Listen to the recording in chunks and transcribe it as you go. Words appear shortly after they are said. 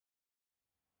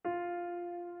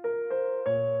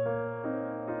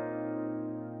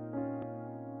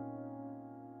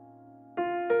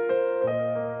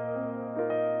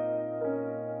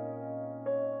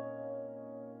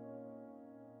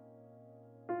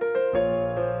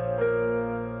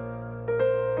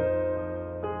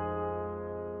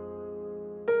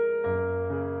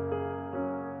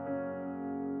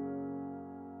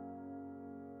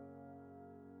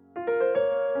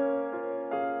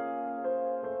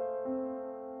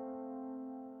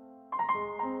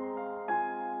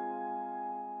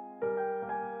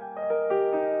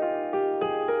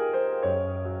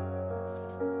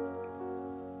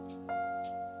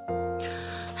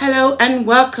and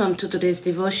welcome to today's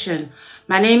devotion.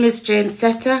 My name is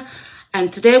Jamesetta,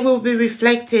 and today we'll be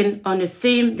reflecting on the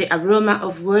theme, the aroma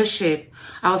of worship.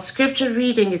 Our scripture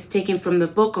reading is taken from the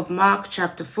book of Mark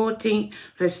chapter 14,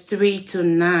 verse 3 to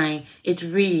 9. It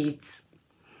reads,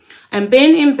 "And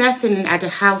being in Bethany at the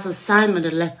house of Simon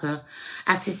the leper,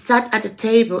 as he sat at the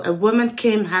table, a woman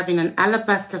came having an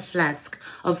alabaster flask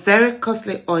of very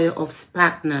costly oil of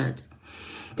spikenard.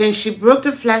 Then she broke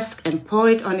the flask and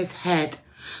poured it on his head.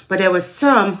 But there were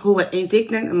some who were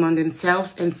indignant among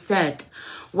themselves and said,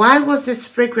 'Why was this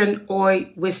fragrant oil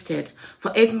wasted?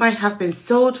 For it might have been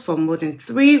sold for more than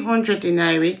 300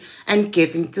 denarii and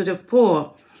given to the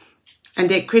poor.' And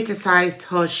they criticized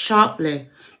her sharply.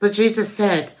 But Jesus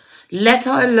said, 'Let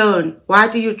her alone. Why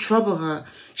do you trouble her?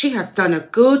 She has done a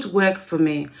good work for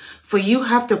me. For you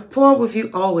have the poor with you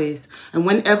always, and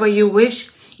whenever you wish,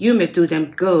 you may do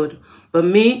them good. But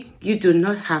me you do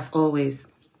not have always.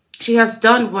 She has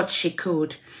done what she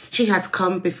could. She has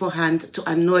come beforehand to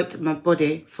anoint my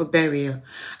body for burial.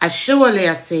 As surely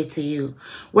I say to you,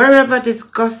 wherever this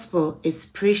gospel is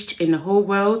preached in the whole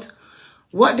world,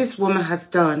 what this woman has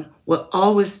done will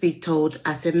always be told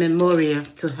as a memorial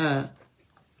to her.'"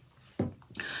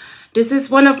 This is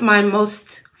one of my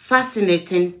most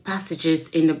fascinating passages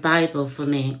in the Bible for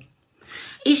me.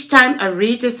 Each time I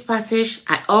read this passage,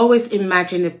 I always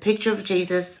imagine a picture of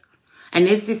Jesus and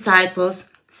his disciples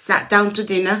sat down to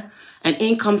dinner, and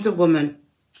in comes a woman,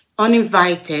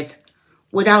 uninvited,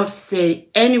 without saying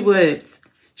any words.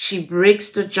 She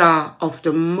breaks the jar of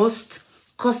the most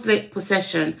costly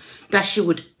possession that she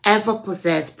would ever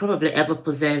possess, probably ever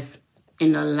possess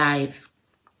in her life.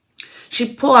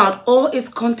 She poured out all its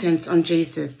contents on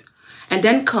Jesus, and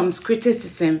then comes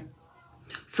criticism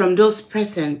from those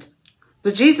present.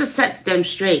 But Jesus sets them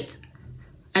straight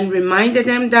and reminded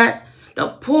them that the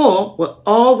poor will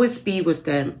always be with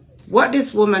them. What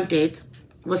this woman did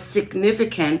was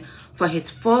significant for his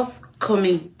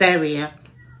forthcoming burial.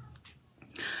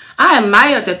 I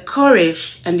admire the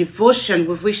courage and devotion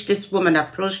with which this woman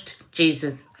approached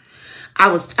Jesus.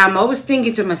 I'm always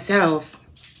thinking to myself,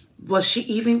 was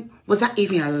that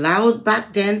even allowed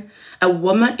back then? A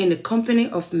woman in the company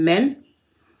of men?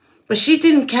 But she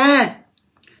didn't care.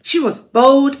 She was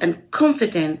bold and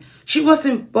confident. She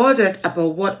wasn't bothered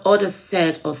about what others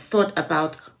said or thought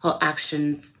about her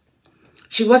actions.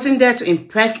 She wasn't there to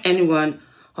impress anyone.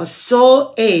 Her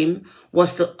sole aim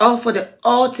was to offer the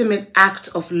ultimate act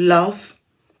of love,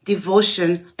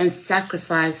 devotion, and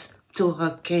sacrifice to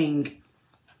her king.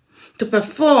 To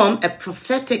perform a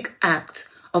prophetic act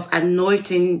of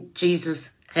anointing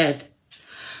Jesus' head.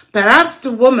 Perhaps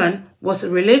the woman was a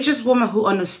religious woman who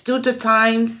understood the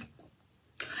times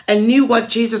and knew what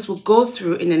Jesus would go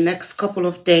through in the next couple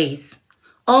of days.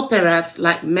 Or perhaps,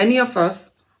 like many of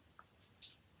us,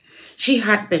 she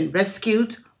had been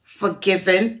rescued,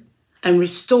 forgiven, and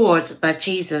restored by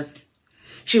Jesus.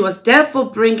 She was therefore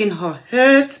bringing her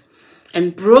hurt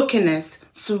and brokenness,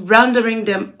 surrendering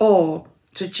them all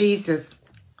to Jesus.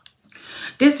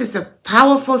 This is a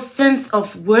powerful sense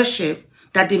of worship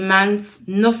that demands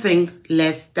nothing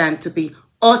less than to be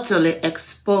utterly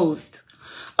exposed.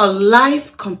 A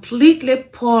life completely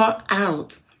poured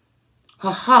out.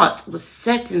 Her heart was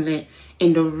certainly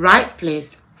in the right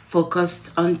place,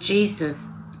 focused on Jesus.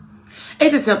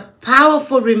 It is a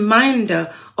powerful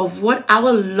reminder of what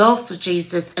our love for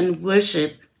Jesus and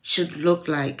worship should look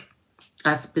like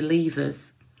as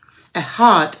believers. A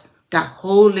heart that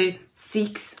wholly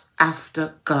seeks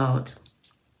after God.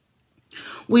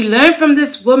 We learn from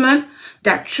this woman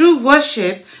that true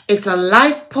worship is a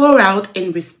life poured out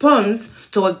in response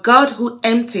to a God who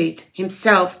emptied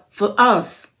himself for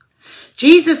us.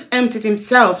 Jesus emptied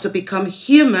himself to become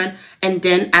human, and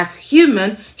then as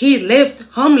human, he lived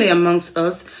humbly amongst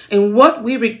us in what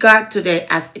we regard today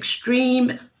as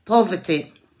extreme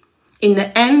poverty. In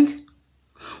the end,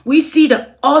 we see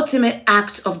the ultimate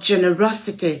act of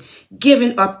generosity,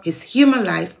 giving up his human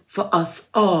life for us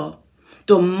all,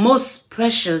 the most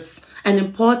precious and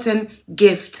important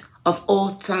gift of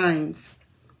all times.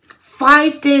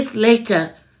 5 days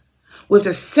later, with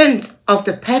the scent of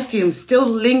the perfume still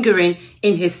lingering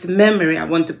in his memory, I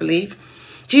want to believe,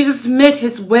 Jesus made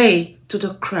his way to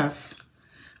the cross.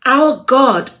 Our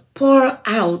God poured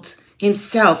out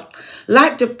himself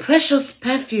like the precious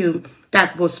perfume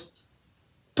that was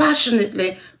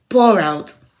passionately poured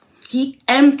out. He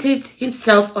emptied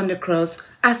himself on the cross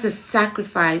as a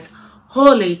sacrifice,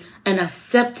 holy and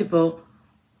acceptable,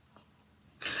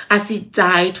 as he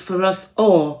died for us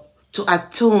all to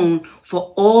atone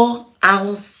for all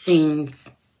our sins.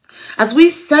 As we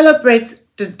celebrate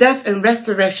the death and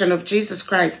resurrection of Jesus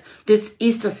Christ this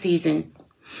Easter season,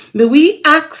 May we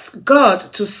ask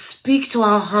God to speak to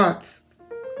our hearts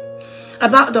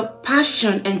about the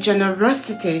passion and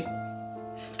generosity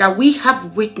that we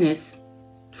have witnessed,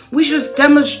 which was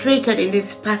demonstrated in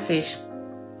this passage.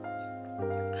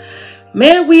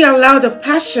 May we allow the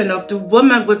passion of the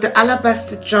woman with the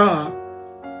alabaster jar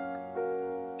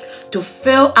to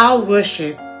fill our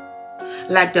worship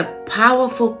like the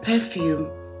powerful perfume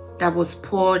that was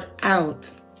poured out.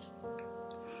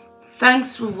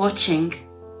 Thanks for watching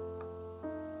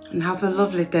and have a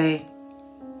lovely day.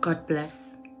 God bless.